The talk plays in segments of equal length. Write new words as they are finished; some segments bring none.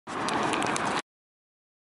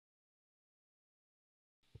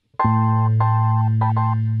And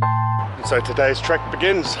so today's trek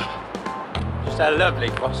begins. Just a lovely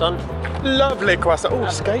croissant. Lovely croissant. Oh,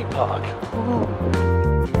 skate park. Ooh.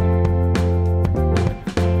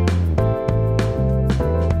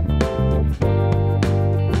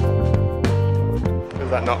 Is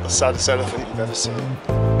that not the saddest elephant you've ever seen?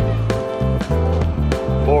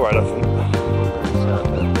 Poor elephant.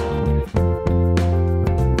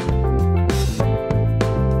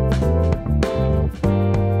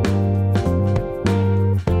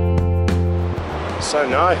 So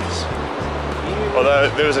nice. Although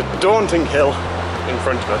there was a daunting hill in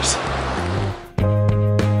front of us.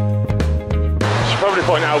 I should probably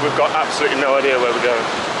point out we've got absolutely no idea where we're going.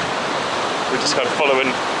 We're just kind of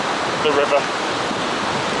following the river.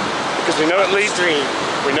 Because we know it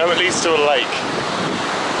leads to a lake.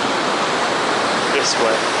 This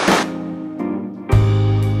way.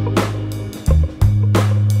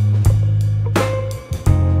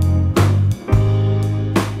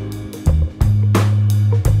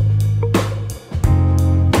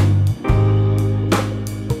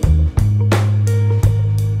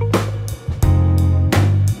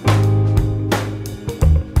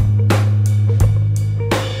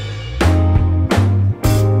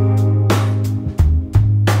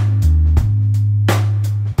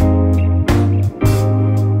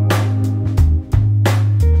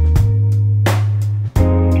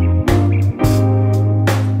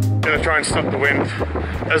 Try and stop the wind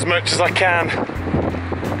as much as I can,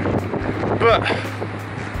 but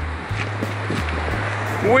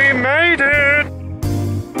we made it!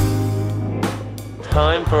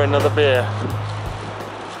 Time for another beer.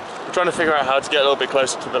 We're trying to figure out how to get a little bit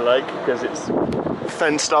closer to the lake because it's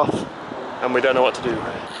fenced off and we don't know what to do.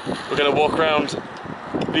 We're going to walk around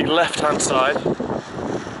the left-hand side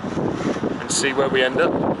and see where we end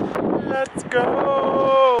up. Let's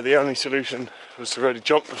go! The only solution was to really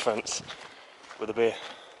jump the fence with a beer.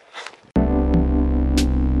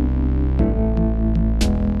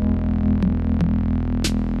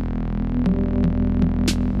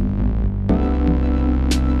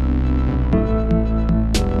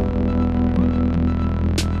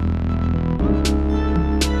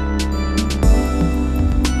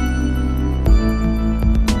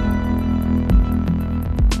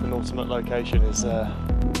 Penultimate location is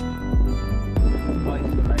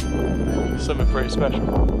something pretty special.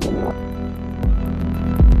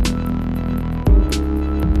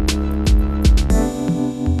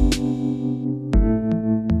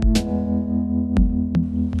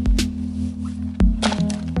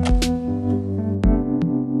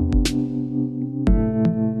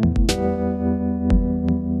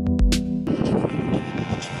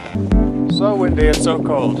 So windy and so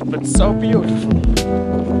cold, but so beautiful.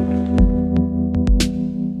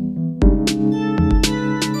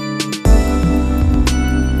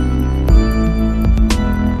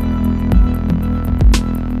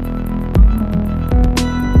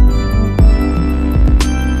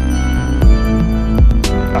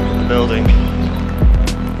 Building.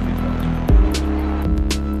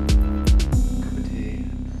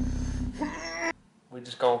 We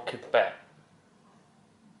just gone Quebec,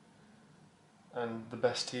 and the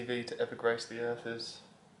best TV to ever grace the earth is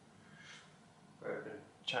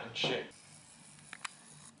chatting shit.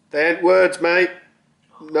 They ain't words, mate.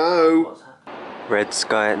 No. Red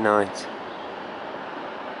sky at night.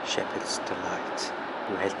 Shepherd's delight.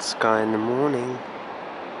 Red sky in the morning.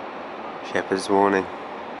 Shepherd's warning.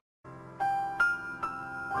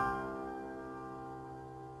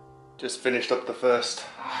 Just finished up the first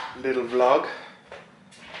little vlog.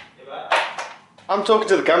 I'm talking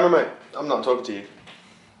to the camera, mate. I'm not talking to you.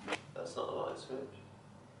 That's not the right switch.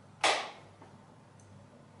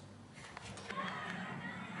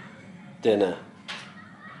 Dinner.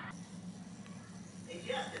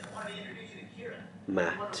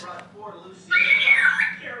 Matt.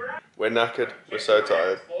 We're knackered. We're so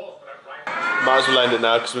tired. Might as well end it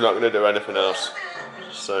now because we're not going to do anything else.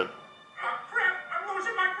 So.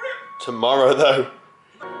 Tomorrow though,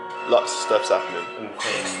 lots of stuff's happening. And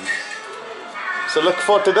things. So look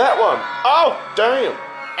forward to that one. Oh, damn.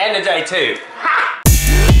 End of day 2.